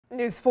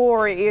News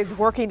 4 is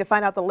working to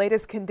find out the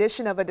latest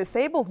condition of a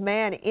disabled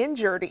man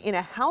injured in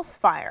a house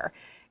fire.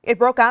 It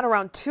broke out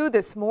around 2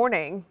 this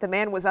morning. The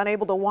man was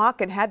unable to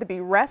walk and had to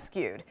be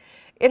rescued.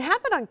 It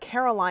happened on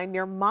Caroline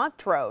near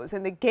Montrose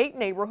in the Gate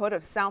neighborhood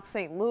of South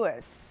St.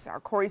 Louis. Our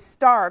Corey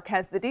Stark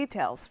has the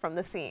details from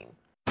the scene.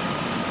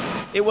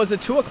 It was a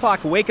 2 o'clock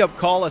wake-up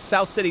call a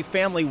South City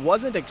family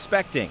wasn't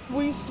expecting.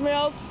 We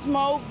smelled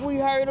smoke, we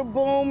heard a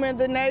boom, and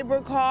the neighbor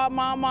called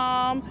my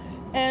mom,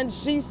 and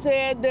she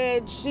said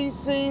that she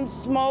seen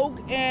smoke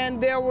and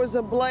there was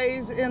a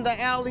blaze in the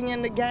alley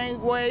in the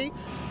gangway.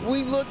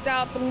 We looked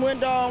out the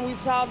window and we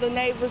saw the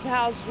neighbor's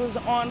house was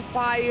on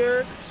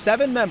fire.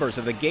 7 members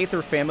of the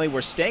Gaither family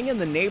were staying in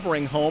the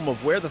neighboring home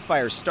of where the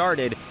fire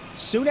started.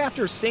 Soon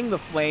after seeing the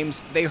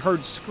flames, they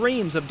heard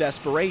screams of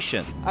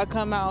desperation. I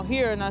come out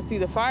here and I see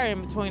the fire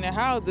in between the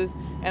houses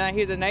and I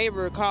hear the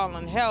neighbor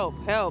calling, "Help,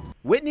 help."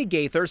 Whitney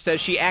Gaither says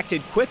she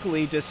acted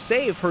quickly to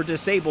save her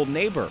disabled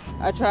neighbor.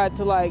 I tried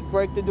to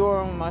break the door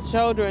on my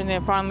shoulder and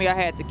then finally I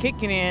had to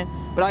kick it in,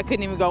 but I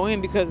couldn't even go in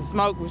because the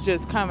smoke was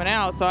just coming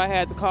out, so I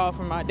had to call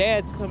for my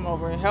dad to come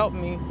over and help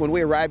me. When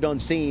we arrived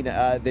on scene,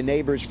 the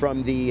neighbors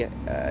from the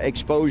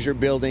exposure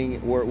building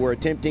were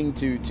attempting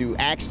to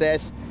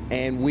access,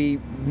 and we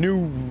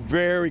knew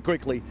very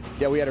quickly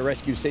that we had a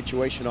rescue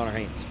situation on our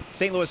hands.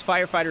 St. Louis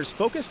firefighters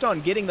focused on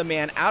getting the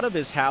man out of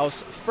his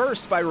house,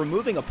 first by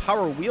removing a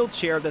power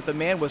wheelchair that the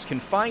man was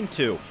confined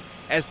to.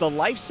 As the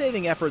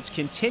life-saving efforts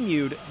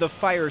continued, the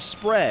fire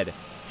spread,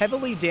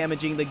 heavily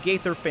damaging the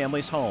Gaither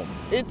family's home.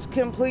 It's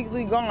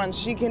completely gone.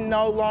 She can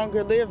no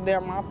longer live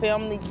there. My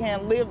family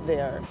can't live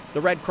there.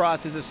 The Red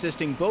Cross is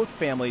assisting both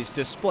families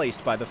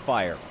displaced by the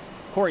fire.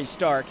 Corey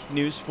Stark,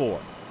 News 4.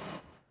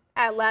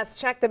 At last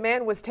check, the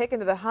man was taken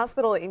to the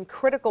hospital in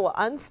critical,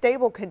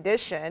 unstable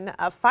condition.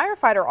 A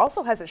firefighter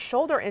also has a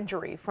shoulder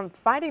injury from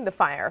fighting the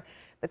fire.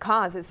 The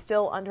cause is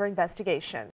still under investigation.